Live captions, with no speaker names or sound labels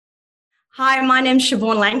Hi, my name's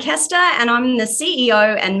Siobhan Lancaster, and I'm the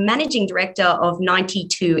CEO and Managing Director of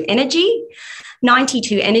 92 Energy.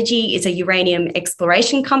 92 Energy is a uranium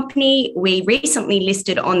exploration company. We recently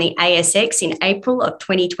listed on the ASX in April of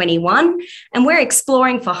 2021, and we're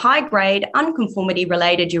exploring for high-grade,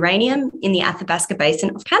 unconformity-related uranium in the Athabasca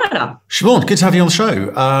Basin of Canada. Siobhan, good to have you on the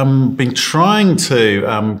show. Been trying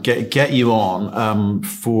to get you on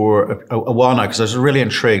for a while now because I was really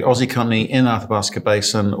intrigued. Aussie company in Athabasca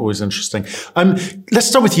Basin, always interesting. Let's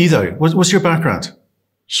start with you though. What's your background?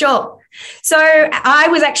 Sure. So I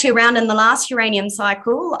was actually around in the last uranium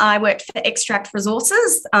cycle. I worked for Extract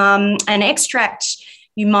Resources. And Extract,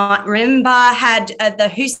 you might remember, had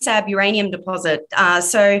the Husab uranium deposit.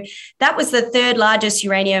 So that was the third largest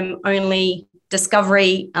uranium-only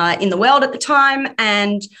discovery in the world at the time.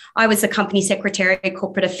 And I was the company secretary of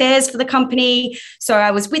corporate affairs for the company. So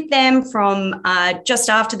I was with them from just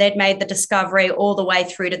after they'd made the discovery all the way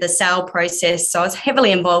through to the sale process. So I was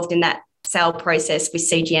heavily involved in that sale process with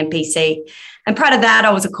CGMPC. And prior to that,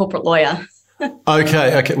 I was a corporate lawyer.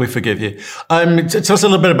 Okay, we forgive you. Tell us a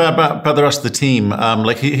little bit about the rest of the team.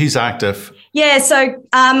 Who's active? Yeah, so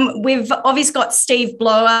we've obviously got Steve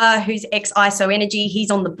Blower, who's ex-ISO Energy.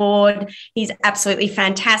 He's on the board. He's absolutely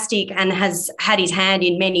fantastic and has had his hand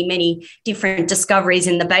in many, many different discoveries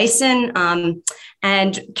in the basin.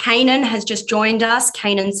 And Kanan has just joined us,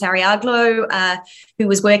 Kanan Sariaglo, who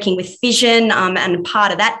was working with Fission and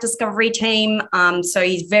part of that discovery team. So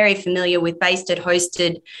he's very familiar with based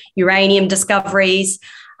hosted uranium discoveries.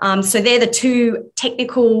 So they're the two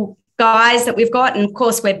technical guys that we've got. And of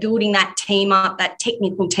course, we're building that team up, that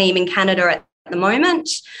technical team in Canada at the moment.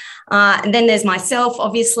 And then there's myself,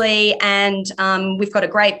 obviously, and we've got a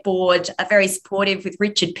great board, very supportive with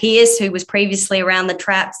Richard Pearce, who was previously around the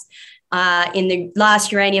traps in the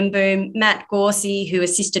last uranium boom, Matt Gorsey, who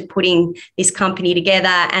assisted putting this company together,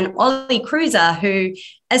 and Ollie Cruiser, who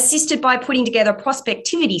assisted by putting together a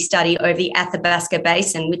prospectivity study over the Athabasca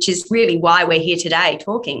Basin, which is really why we're here today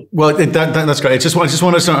talking. Well, that's great. I just want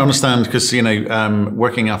to understand because,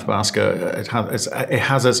 working Athabasca, it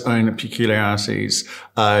has its own peculiarities.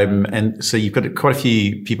 And so you've got quite a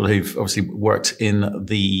few people who've obviously worked in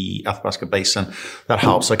the Athabasca Basin. That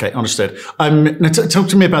helps. Okay, understood. Now talk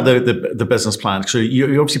to me about the business plan. So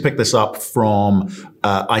you obviously picked this up from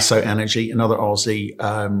ISO Energy, another Aussie.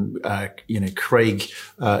 Craig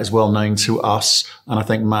is well known to us, and I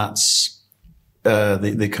think Matt's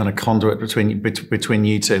the kind of conduit between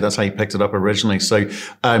you two. That's how you picked it up originally. So,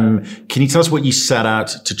 can you tell us what you set out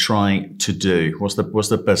to try to do? What's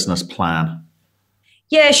the business plan?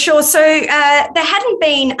 Yeah, sure. So there hadn't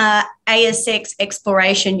been ASX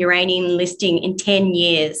exploration uranium listing in 10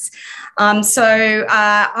 years. So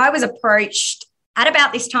I was approached at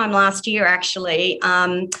about this time last year, actually,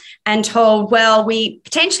 and told, well, we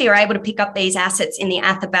potentially are able to pick up these assets in the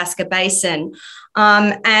Athabasca Basin.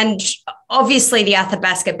 And obviously the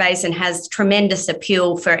Athabasca Basin has tremendous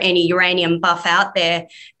appeal for any uranium buff out there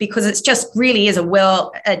because it's just really is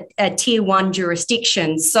a tier one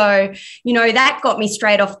jurisdiction. So, that got me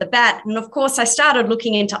straight off the bat. And of course, I started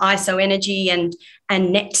looking into ISO Energy and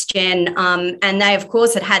NextGen, and they, of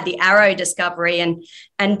course, had the Arrow discovery and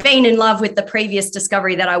been in love with the previous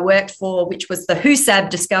discovery that I worked for, which was the Husab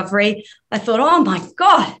discovery. I thought, oh my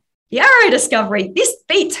God, the Arrow discovery, this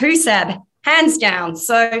beats Husab, hands down.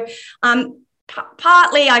 So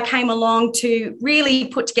partly I came along to really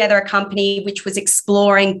put together a company which was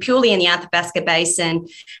exploring purely in the Athabasca Basin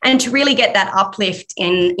and to really get that uplift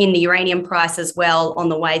in the uranium price as well on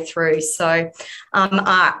the way through. So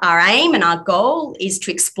our aim and our goal is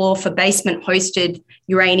to explore for basement hosted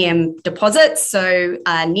uranium deposits. So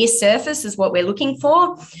near surface is what we're looking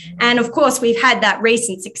for. And of course, we've had that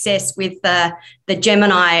recent success with the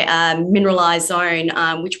Gemini mineralized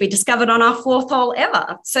zone, which we discovered on our fourth hole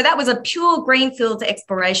ever. So that was a pure greenfield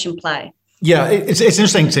exploration play. Yeah, it's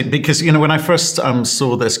interesting because, when I first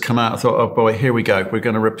saw this come out, I thought, oh boy, here we go. We're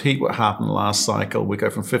going to repeat what happened last cycle. We go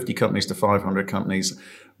from 50 companies to 500 companies,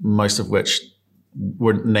 most of which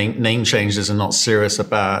were name changes and not serious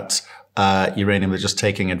about uranium. They're just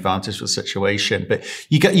taking advantage of the situation. But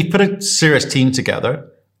you put a serious team together.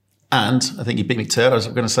 And I think you beat me to it. I was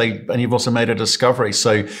going to say, and you've also made a discovery.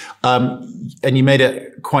 So, and you made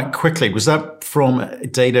it quite quickly. Was that from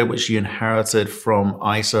data which you inherited from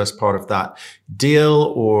ISO as part of that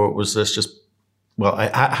deal? Or was this just,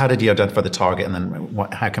 how did you identify the target? And then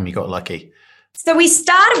how come you got lucky? So we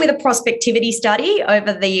started with a prospectivity study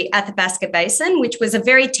over the Athabasca Basin, which was a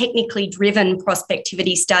very technically driven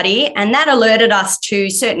prospectivity study, and that alerted us to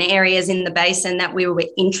certain areas in the basin that we were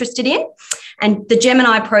interested in. And the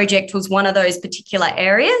Gemini project was one of those particular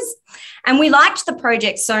areas. And we liked the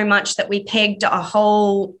project so much that we pegged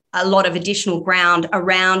a lot of additional ground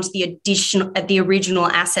around the original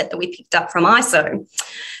asset that we picked up from ISO.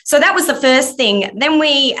 So that was the first thing. Then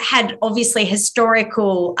we had obviously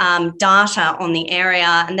historical data on the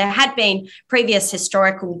area, and there had been previous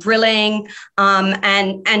historical drilling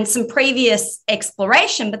and some previous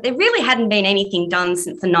exploration, but there really hadn't been anything done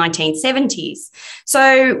since the 1970s.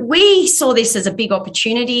 So we saw this as a big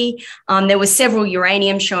opportunity. There were several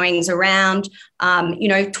uranium showings around.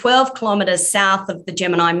 12 kilometres south of the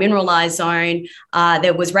Gemini mineralised zone,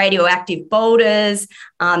 there was radioactive boulders.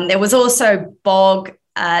 There was also bog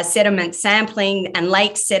sediment sampling and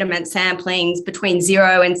lake sediment samplings between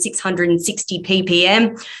 0 and 660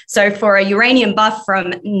 ppm. So for a uranium buff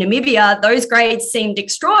from Namibia, those grades seemed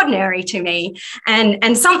extraordinary to me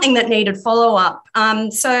and something that needed follow-up.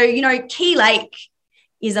 Key Lake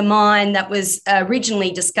is a mine that was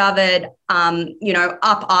originally discovered,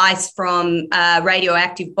 up ice from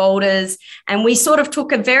radioactive boulders. And we sort of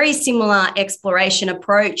took a very similar exploration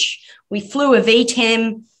approach. We flew a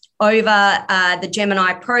VTEM over the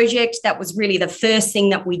Gemini project. That was really the first thing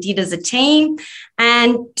that we did as a team.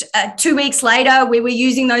 And 2 weeks later, we were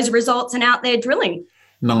using those results and out there drilling.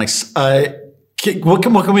 Nice. What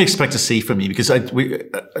can we expect to see from you? Because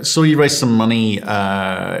I saw you raise some money,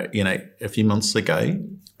 a few months ago,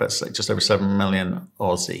 but just over 7 million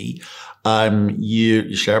Aussie.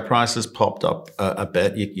 Your share price has popped up a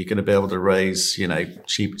bit. You're going to be able to raise,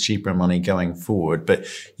 cheaper money going forward. But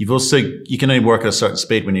you can only work at a certain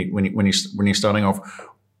speed when you're starting off.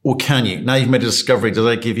 Or can you? Now you've made a discovery. Does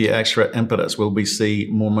that give you extra impetus? Will we see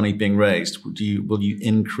more money being raised? Will you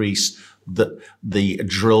increase the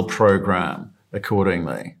drill program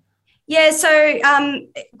accordingly? Yeah, so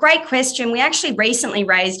great question. We actually recently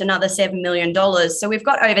raised another $7 million. So we've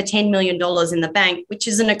got over $10 million in the bank, which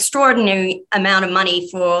is an extraordinary amount of money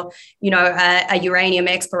for, a uranium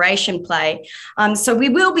exploration play. So we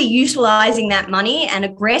will be utilising that money and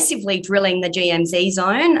aggressively drilling the GMZ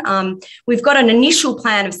zone. We've got an initial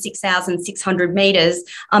plan of 6,600 metres,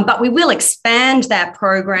 but we will expand that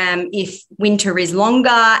program if winter is longer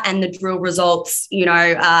and the drill results,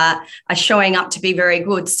 are showing up to be very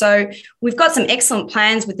good. So we've got some excellent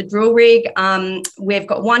plans with the drill rig. We've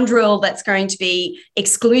got one drill that's going to be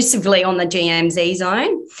exclusively on the GMZ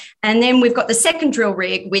zone. And then we've got the second drill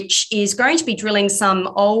rig, which is going to be drilling some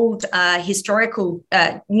old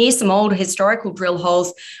near some old historical drill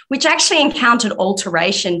holes, which actually encountered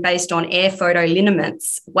alteration based on air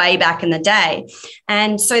photolineaments way back in the day.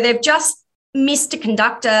 And so they've just missed a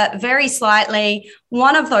conductor very slightly.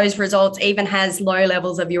 One of those results even has low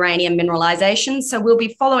levels of uranium mineralization. So we'll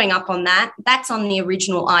be following up on that. That's on the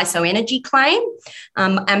original ISOEnergy claim.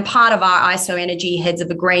 And part of our ISOEnergy heads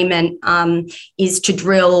of agreement is to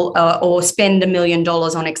drill or spend $1 million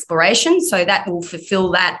on exploration. So that will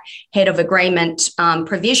fulfill that head of agreement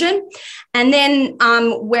provision. And then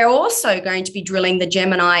we're also going to be drilling the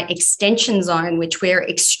Gemini extension zone, which we're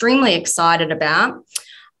extremely excited about.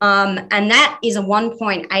 And that is a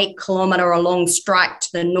 1.8 kilometre long strike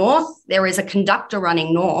to the north. There is a conductor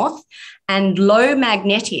running north and low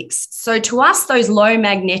magnetics. So to us, those low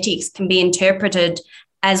magnetics can be interpreted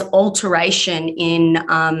as alteration in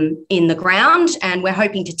the ground. And we're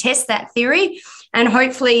hoping to test that theory. And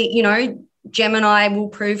hopefully, Gemini will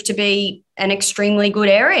prove to be an extremely good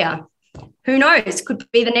area. Who knows? Could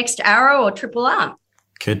be the next Arrow or Triple R.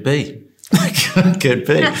 Could be. Could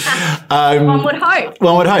be. One would hope.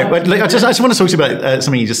 One would hope. But I just want to talk to you about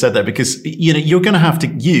something you just said there, because you're going to have to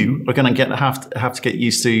get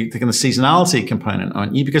used to the kind of seasonality component,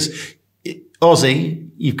 aren't you? Because Aussie,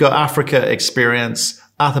 you've got Africa experience.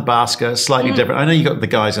 Athabasca, slightly different. I know you got the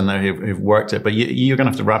guys in there who've worked it, but you're going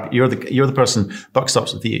to have to wrap. You're the person. Buck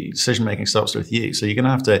stops with you. Decision making stops with you. So you're going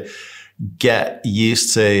to have to get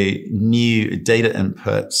used to new data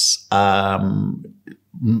inputs.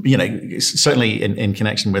 Certainly in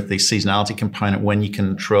connection with the seasonality component, when you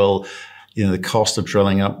control, the cost of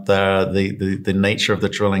drilling up there, the nature of the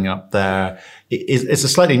drilling up there. It's a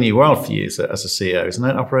slightly new world for you as a CEO, isn't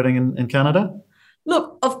it, operating in Canada?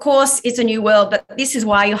 Look, of course, it's a new world, but this is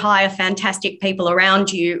why you hire fantastic people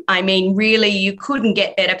around you. I mean, really, you couldn't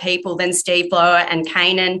get better people than Steve Blower and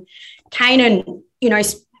Kanan. Kanan,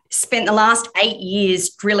 spent the last 8 years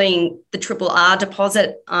drilling the Triple R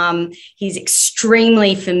deposit. He's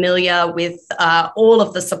extremely familiar with all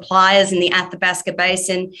of the suppliers in the Athabasca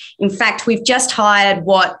Basin. In fact, we've just hired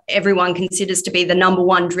what everyone considers to be the number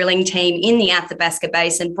one drilling team in the Athabasca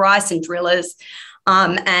Basin, Bryson Drillers.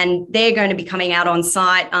 and they're going to be coming out on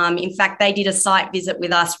site. In fact, they did a site visit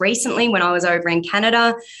with us recently when I was over in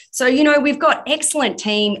Canada. So, we've got excellent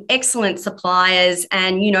team, excellent suppliers,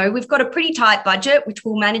 and, we've got a pretty tight budget, which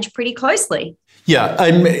we'll manage pretty closely. Yeah,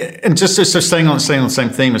 and just so staying on the same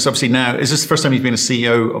theme, it's obviously now, is this the first time you've been a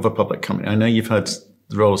CEO of a public company? I know you've had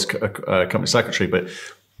the role as company secretary, but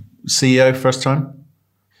CEO first time?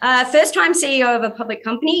 First time CEO of a public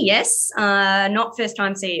company, yes. Not first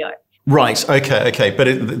time CEO. Right. Okay. But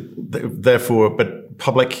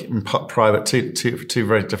public and private, two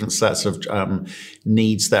very different sets of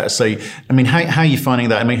needs there. So, I mean, how are you finding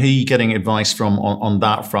that? I mean, who are you getting advice from on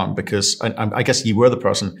that front? Because I guess you were the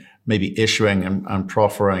person maybe issuing and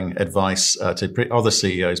proffering advice to other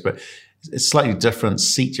CEOs, but it's a slightly different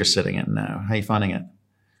seat you're sitting in now. How are you finding it?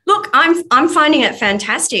 Look, I'm finding it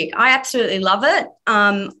fantastic. I absolutely love it.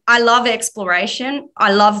 I love exploration.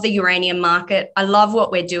 I love the uranium market. I love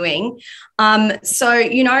what we're doing. So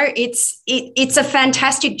it's a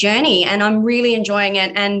fantastic journey, and I'm really enjoying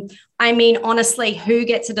it. And I mean, honestly, who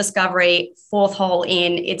gets a discovery fourth hole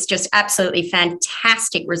in? It's just absolutely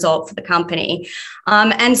fantastic result for the company.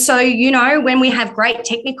 And so, when we have great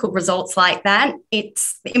technical results like that, it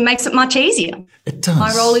makes it much easier. It does.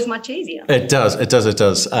 My role is much easier. It does.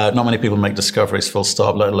 Not many people make discoveries full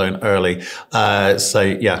stop, let alone early. So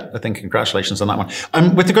yeah, I think congratulations on that one.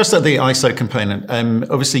 With regards to the ISO component,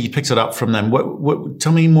 obviously you picked it up from them.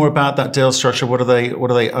 Tell me more about that deal structure. What do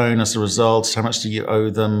they own as a result? How much do you owe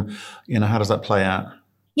them? How does that play out?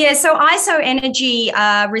 Yeah, so ISO Energy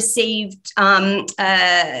received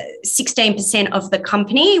 16% of the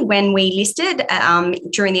company when we listed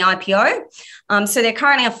during the IPO. So they're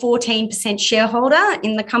currently a 14% shareholder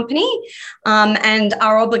in the company. And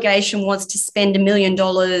our obligation was to spend $1 million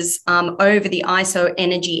over the ISO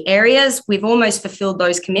Energy areas. We've almost fulfilled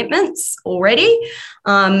those commitments already.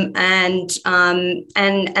 And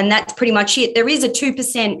that's pretty much it. There is a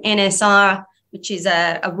 2% NSR, which is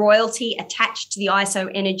a royalty attached to the ISO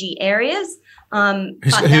Energy areas.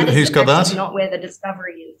 Who's got that? Not where the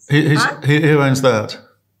discovery is. Who owns that?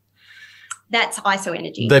 That's ISO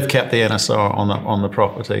Energy. They've kept the NSR on the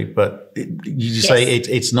property, but you say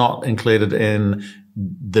it's not included in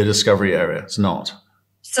the discovery area. It's not.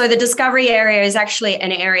 So the discovery area is actually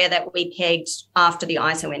an area that we pegged after the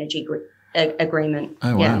ISO Energy agreement.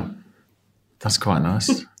 Oh, wow. Yeah. That's quite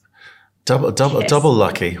nice. Double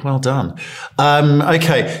lucky. Well done.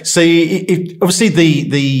 Okay, so obviously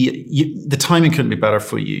the timing couldn't be better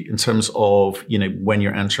for you in terms of when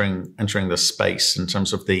you're entering the space, in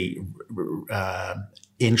terms of the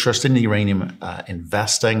interest in the uranium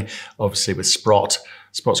investing. Obviously, with Sprott's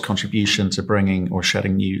contribution to bringing or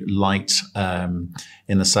shedding new light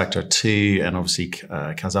in the sector too, and obviously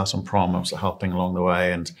Kazatomprom also helping along the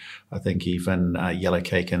way, and I think even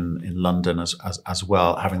Yellowcake in London as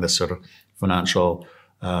well, having this sort of financial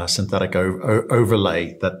synthetic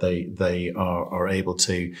overlay that they are able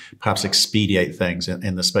to perhaps expedite things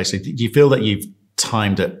in the space. So do you feel that you've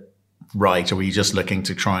timed it right, or were you just looking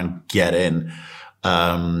to try and get in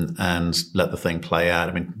and let the thing play out?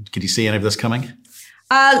 I mean, could you see any of this coming?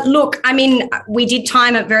 Look, I mean, we did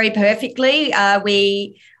time it very perfectly.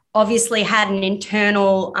 We obviously had an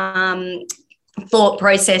internal thought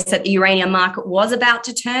process that the uranium market was about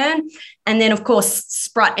to turn. And then, of course,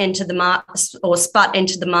 Sprott entered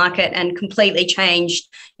the market and completely changed,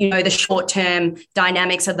 the short-term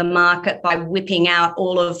dynamics of the market by whipping out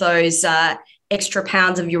all of those extra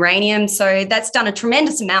pounds of uranium. So that's done a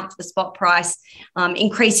tremendous amount for the spot price,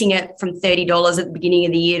 increasing it from $30 at the beginning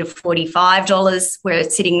of the year to $45 where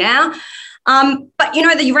it's sitting now. But,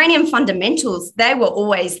 the uranium fundamentals, they were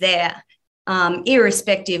always there,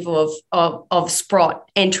 irrespective of Sprott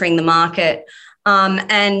entering the market.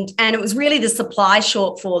 And it was really the supply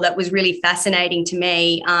shortfall that was really fascinating to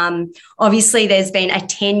me. Obviously, there's been a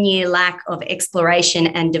 10-year lack of exploration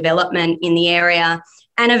and development in the area.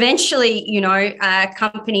 And eventually,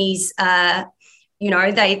 companies,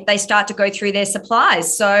 they start to go through their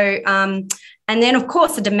supplies. So, and then, of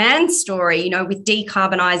course, the demand story, with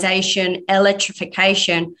decarbonisation,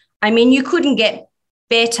 electrification. I mean, you couldn't get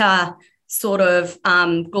better sort of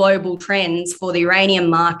global trends for the uranium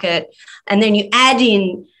market. And then you add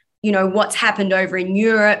in, what's happened over in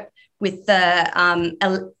Europe with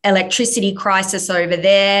the electricity crisis over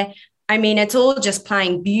there. I mean, it's all just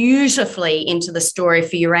playing beautifully into the story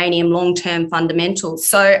for uranium long-term fundamentals.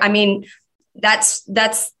 So, I mean, that's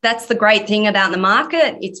the great thing about the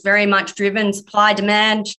market. It's very much driven supply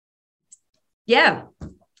demand. Yeah.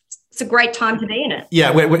 it's a great time to be in it.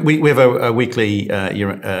 Yeah, we have a weekly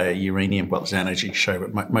uranium, well, it's an energy show,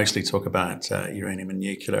 but mostly talk about uranium and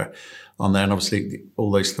nuclear on there. And obviously,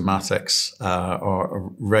 all those thematics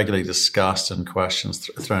are regularly discussed and questions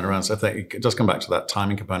thrown around. So I think it does come back to that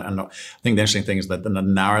timing component. And I think the interesting thing is that the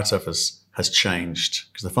narrative has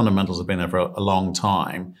changed because the fundamentals have been there for a long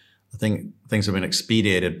time. I think things have been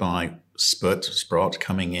expedited by Sprott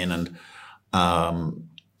coming in and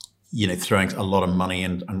throwing a lot of money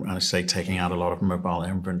in, and I say taking out a lot of mobile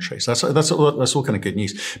inventory. So that's all kind of good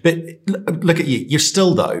news. But look at you. You're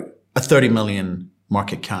still, though, a 30 million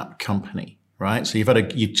market cap company, right? So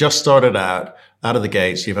you've just started out of the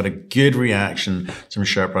gates. You've had a good reaction to the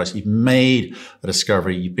share price. You've made a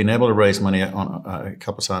discovery. You've been able to raise money on a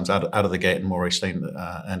couple of times out of the gate, and more recently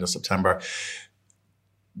end of September.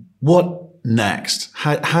 What next?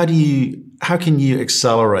 How can you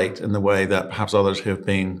accelerate in the way that perhaps others who have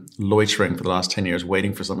been loitering for the last 10 years,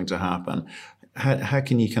 waiting for something to happen? How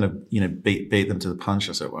can you kind of beat them to the punch,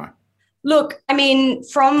 as it were? Look, I mean,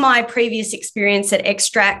 from my previous experience at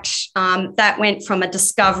Extract, that went from a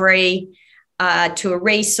discovery to a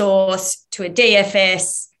resource to a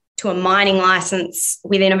DFS to a mining license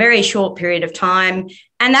within a very short period of time.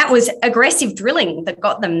 And that was aggressive drilling that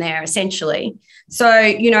got them there, essentially. So,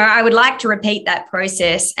 I would like to repeat that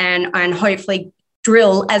process and hopefully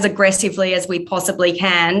drill as aggressively as we possibly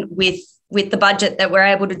can with the budget that we're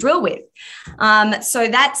able to drill with. So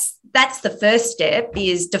that's the first step,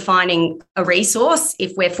 is defining a resource.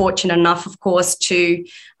 If we're fortunate enough, of course, to,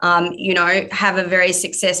 have a very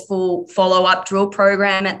successful follow-up drill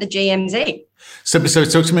program at the GMZ. So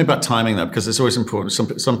talk to me about timing, though, because it's always important.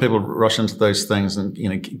 Some people rush into those things and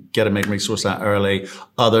get a main resource out early.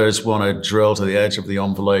 Others want to drill to the edge of the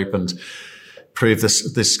envelope and prove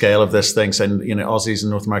this scale of this thing. And Aussies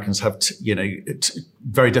and North Americans have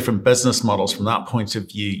very different business models from that point of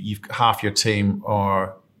view. You've half your team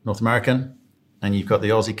are North American, and you've got the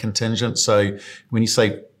Aussie contingent. So when you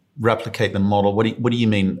say replicate the model, what do you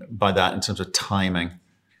mean by that in terms of timing?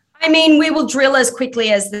 I mean, we will drill as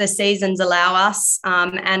quickly as the seasons allow us,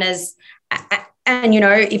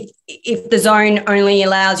 if the zone only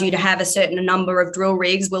allows you to have a certain number of drill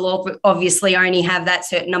rigs, we'll obviously only have that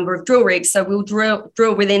certain number of drill rigs. So we'll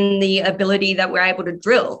drill within the ability that we're able to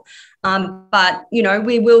drill. But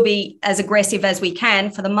we will be as aggressive as we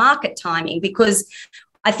can for the market timing, because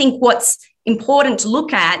I think what's important to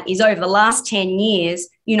look at is over the last 10 years,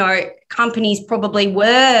 companies probably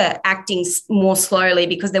were acting more slowly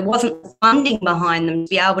because there wasn't funding behind them to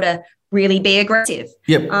be able to really be aggressive.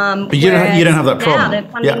 Yep. But you don't have that problem. Now the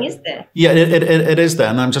funding is there. Yeah, it is there.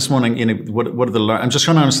 And I'm just wondering, what are I'm just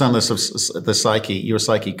trying to understand your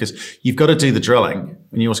psyche, because you've got to do the drilling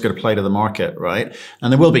and you also got to play to the market, right?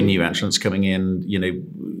 And there will be new entrants coming in,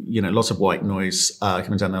 lots of white noise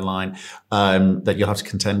coming down the line that you'll have to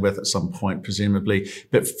contend with at some point, presumably.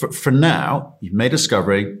 But for now, you've made a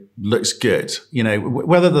discovery, looks good.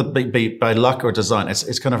 Whether that be by luck or design,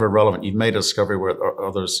 it's kind of irrelevant. You've made a discovery where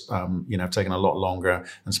others, have taken a lot longer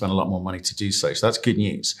and spent a lot more money to do so. So that's good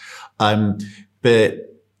news.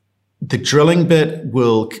 But the drilling bit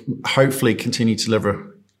will hopefully continue to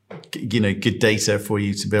deliver, good data for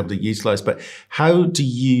you to be able to utilize. But how do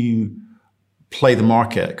you play the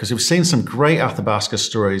market? Because we've seen some great Athabasca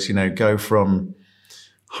stories, go from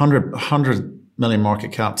 100 million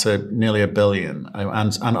market cap to nearly $1 billion,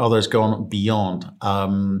 and others go on beyond.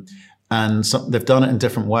 And they've done it in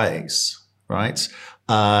different ways, right?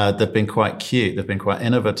 They've been quite cute. They've been quite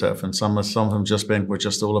innovative, and some of them were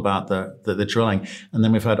just all about the drilling. And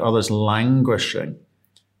then we've had others languishing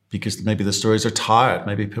because maybe the stories are tired.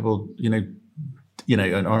 Maybe people,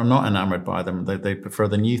 are not enamored by them. They prefer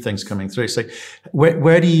the new things coming through. So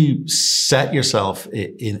where do you set yourself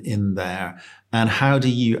in there, and how do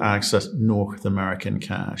you access North American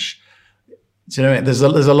cash? So there's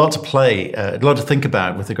a lot to play, a lot to think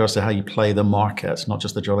about with regards to how you play the market, not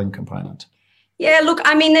just the drilling component. Yeah, look,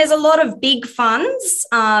 I mean, there's a lot of big funds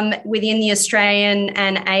within the Australian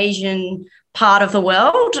and Asian part of the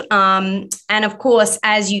world. And of course,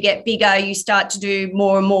 as you get bigger, you start to do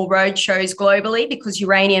more and more road shows globally, because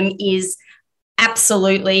uranium is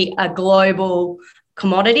absolutely a global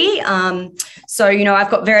commodity. So, I've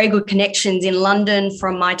got very good connections in London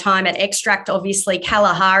from my time at Extract. Obviously,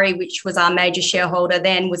 Kalahari, which was our major shareholder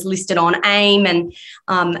then, was listed on AIM,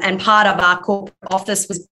 and part of our corporate office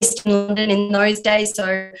was based in London in those days.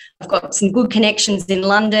 So I've got some good connections in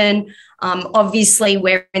London. Obviously,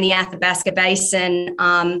 we're in the Athabasca Basin.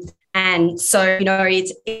 And so,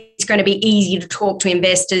 it's going to be easy to talk to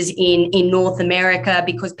investors in North America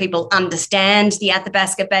because people understand the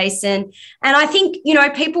Athabasca Basin. And I think,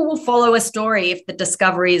 people will follow a story if the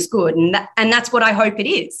discovery is good. And that's what I hope it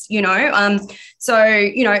is, I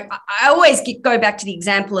always go back to the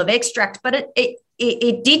example of Extract, but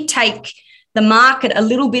it did take the market a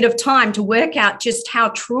little bit of time to work out just how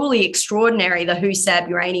truly extraordinary the Husab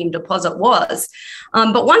uranium deposit was.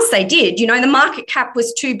 But once they did, the market cap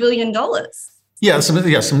was $2 billion.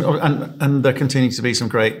 And there continue to be some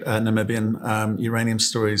great Namibian uranium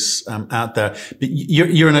stories out there. But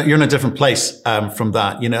you're in a different place from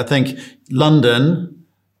that. I think London,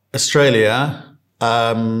 Australia,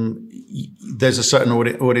 there's a certain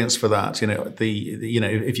audience for that.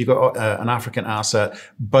 If you've got an African asset,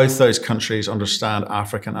 both those countries understand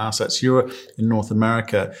African assets. You're in North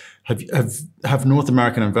America. Have North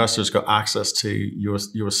American investors got access to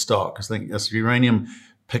your stock? I think as uranium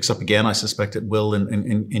picks up again, I suspect it will in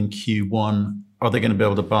Q1. Are they going to be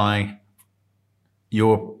able to buy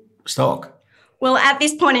your stock? Well, at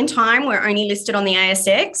this point in time, we're only listed on the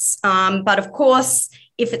ASX. But of course,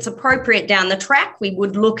 if it's appropriate down the track, we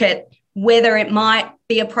would look at whether it might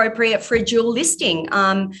be appropriate for a dual listing.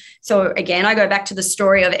 So again, I go back to the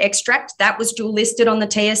story of Extract. That was dual listed on the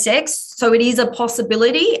TSX. So it is a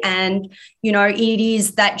possibility. And, it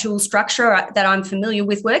is that dual structure that I'm familiar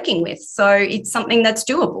with working with. So it's something that's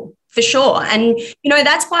doable. For sure. And,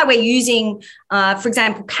 that's why we're using, for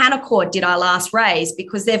example, Canaccord did our last raise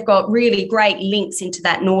because they've got really great links into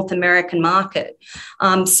that North American market.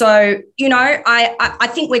 I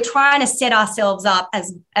think we're trying to set ourselves up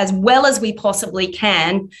as well as we possibly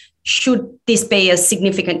can should this be a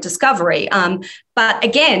significant discovery. But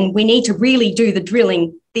again, we need to really do the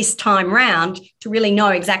drilling this time round to really know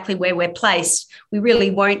exactly where we're placed. We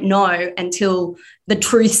really won't know until the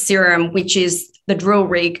truth serum, which is the drill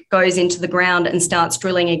rig, goes into the ground and starts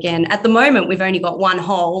drilling again. At the moment, we've only got one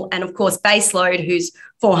hole. And of course, Baseload, who's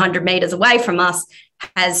 400 meters away from us,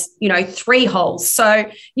 has, 3 holes. So,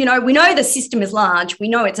 we know the system is large. We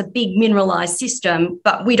know it's a big mineralized system,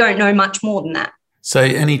 but we don't know much more than that. So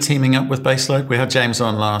any teaming up with Baseload? We had James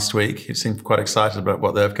on last week. He seemed quite excited about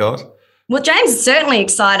what they've got. Well, James is certainly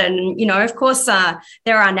excited. And, of course, they're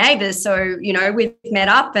our neighbours. So, we've met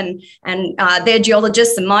up and their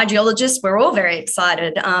geologists and my geologists, we're all very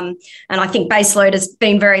excited. And I think Baseload has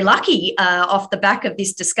been very lucky off the back of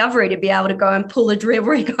this discovery to be able to go and pull a drill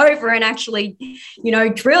rig over and actually,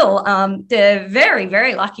 drill. They're very,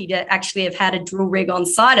 very lucky to actually have had a drill rig on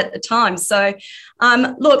site at the time. So,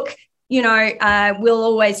 look, we'll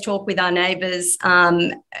always talk with our neighbours.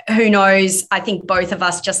 Who knows? I think both of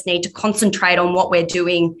us just need to concentrate on what we're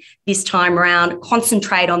doing this time around,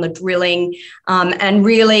 concentrate on the drilling, and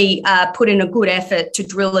really put in a good effort to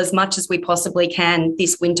drill as much as we possibly can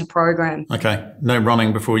this winter program. Okay. No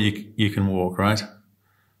running before you can walk, right?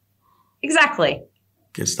 Exactly.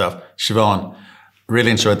 Good stuff. Siobhan,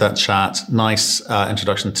 really enjoyed that chat. Nice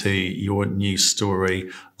introduction to your new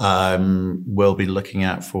story. We'll be looking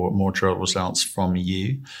out for more drill results from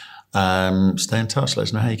you. Stay in touch. Let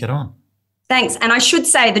us know how you get on. Thanks. And I should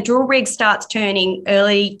say the drill rig starts turning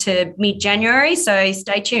early to mid-January, so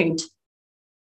stay tuned.